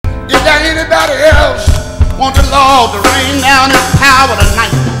there anybody else want the Lord to rain down His power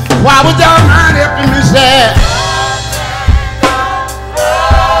tonight? Why would y'all mind helping me say?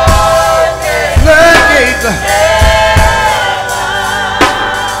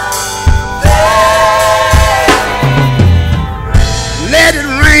 Let it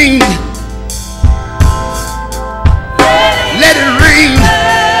rain. Let it rain.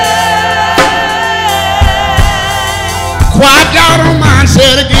 Quiet, y'all don't mind, say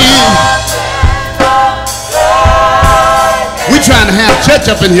it again. We're trying to have church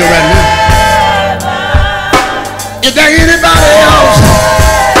up in here right now. Is there anybody else?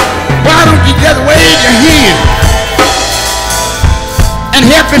 Why don't you just wave your hand and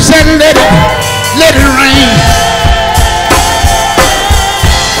help me say, let it rain.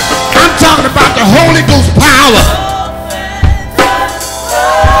 I'm talking about the Holy Ghost power.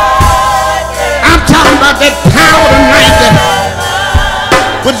 I'm talking about that power tonight that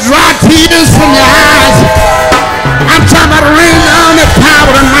would dry tears from your eyes. I'm talking about rain down that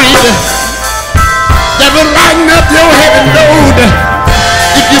power tonight that will lighten up your heavy load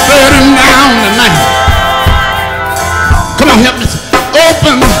if you're burning down tonight. Come on, help me.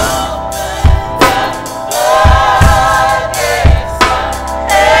 Open.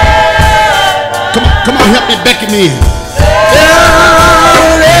 Come on, help me beckon me in.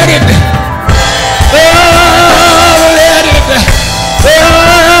 Oh, let it. Oh, let it. Oh,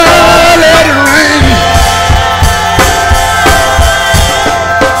 let it rain.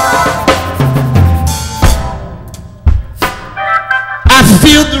 I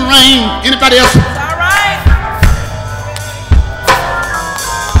feel the rain. Anybody else? All right.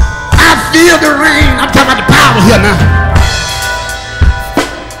 I feel the rain. I'm talking about the power here now.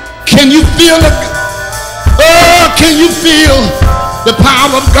 Can you feel it? Oh, can you feel the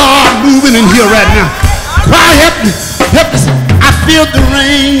power of God moving in here right now? Why help me? Help me. I feel the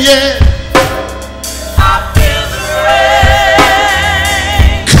rain, yeah. I feel the rain.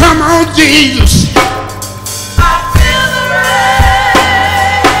 Come on, Jesus. I feel the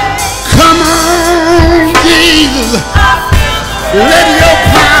rain. Come on, Jesus. I feel the rain.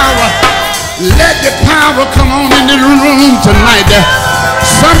 Let your power come on in the room tonight.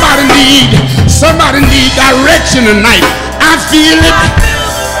 Somebody need direction tonight. I feel it.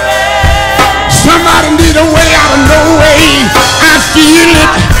 Somebody need a way out of no way. I feel it.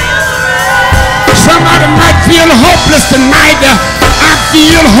 Somebody might feel hopeless tonight. I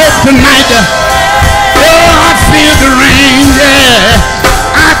feel hope tonight. Oh, I feel the rain, yeah.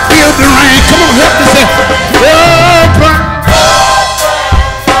 I feel the rain. Come on, help me say, oh,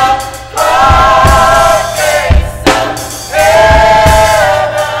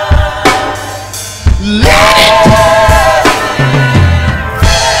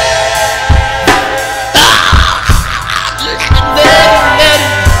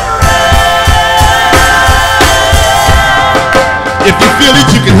 if you feel it,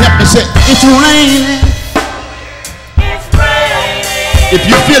 you can help me say, it's raining. It's raining. If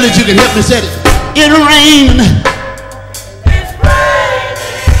you feel it, you can help me say it. It's raining. It's raining.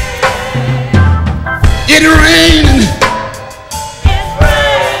 It's raining. It's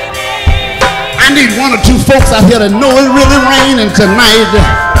raining. I need one or two folks out here to know it's really raining tonight.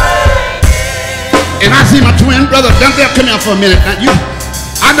 And I see my twin brother Duncan. Come here for a minute. Now,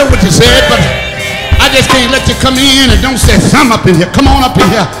 I know what you said, but I just can't let you come in and don't say something up in here. Come on up in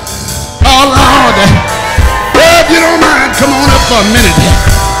here. Oh, Lord. Oh, if you don't mind, come on up for a minute.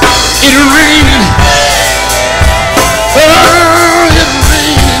 It's raining. Oh, it's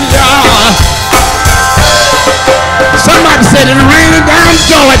raining, y'all. Somebody said it's raining down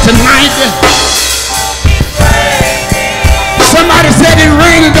joy tonight. Somebody said it's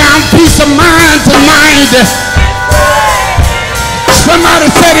raining down peace of mind tonight. Somebody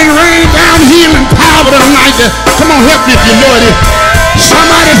said it rained down healing power tonight. Come on, help me if you know it.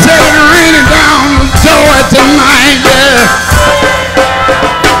 Somebody said it raining down joy tonight.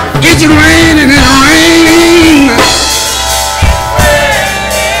 It's raining and raining.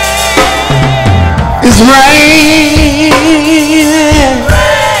 It's raining.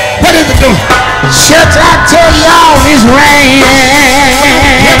 What is it doing? Church, I tell y'all it's raining.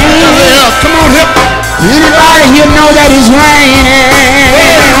 Come on, help me. Anybody here know that it's raining?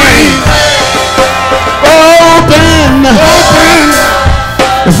 Open the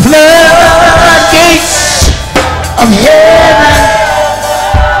floodgates of heaven.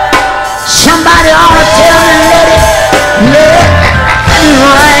 Somebody ought to tell me, let it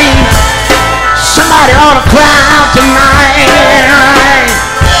rain. Somebody ought to cry out tonight.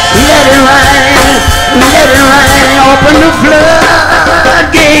 Let it rain. Let it rain. Open the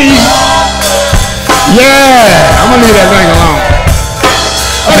floodgates. Yeah, I'm gonna leave that thing alone.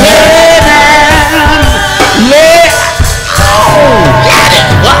 Okay.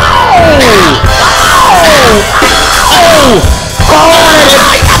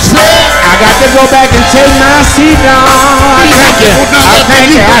 I got to go back and take my seat down. I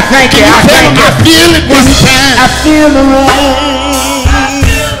thank you. I feel it one time. I feel the rain.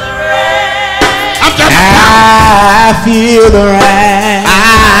 I feel the rain.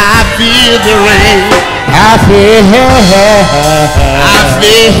 I feel the rain.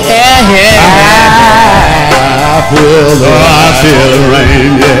 I feel the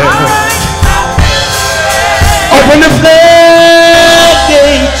rain, yeah. Open the floodgates.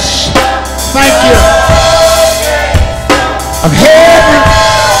 Thank you. Of heaven.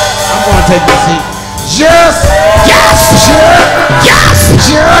 I'm going to take my seat. Just let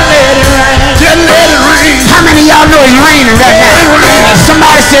it rain. Just let it rain. How many of y'all know it's raining right now?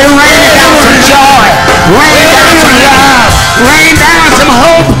 Somebody said rain down some joy. Rain down some love. Rain down some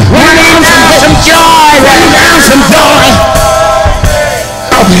hope. Rain down some joy. Rain down some joy.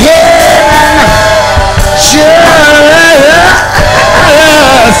 Of heaven.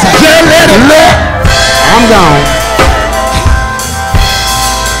 Just let it rain. I'm gone.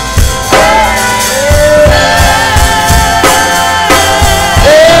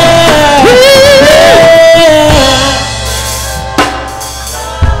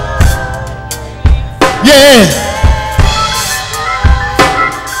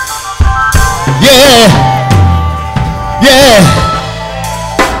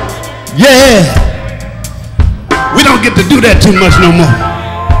 Yeah. We don't get to do that too much no more.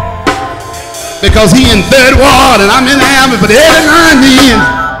 Because he in third ward and I'm in the army, but every now and then,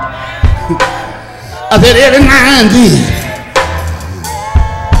 I said every now and then,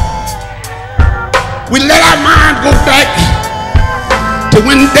 we let our mind go back to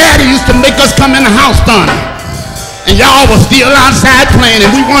when Daddy used to make us come in the house thunder. And y'all was still outside playing and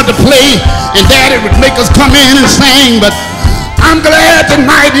we wanted to play and Daddy would make us come in and sing, but I'm glad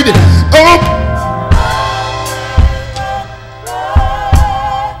tonight he did. Oh.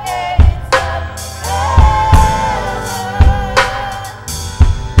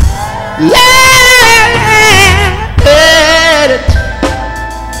 Let it.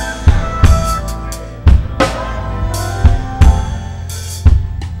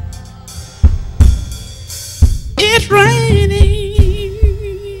 It's raining.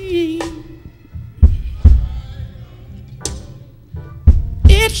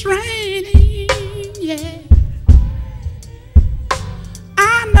 It's raining.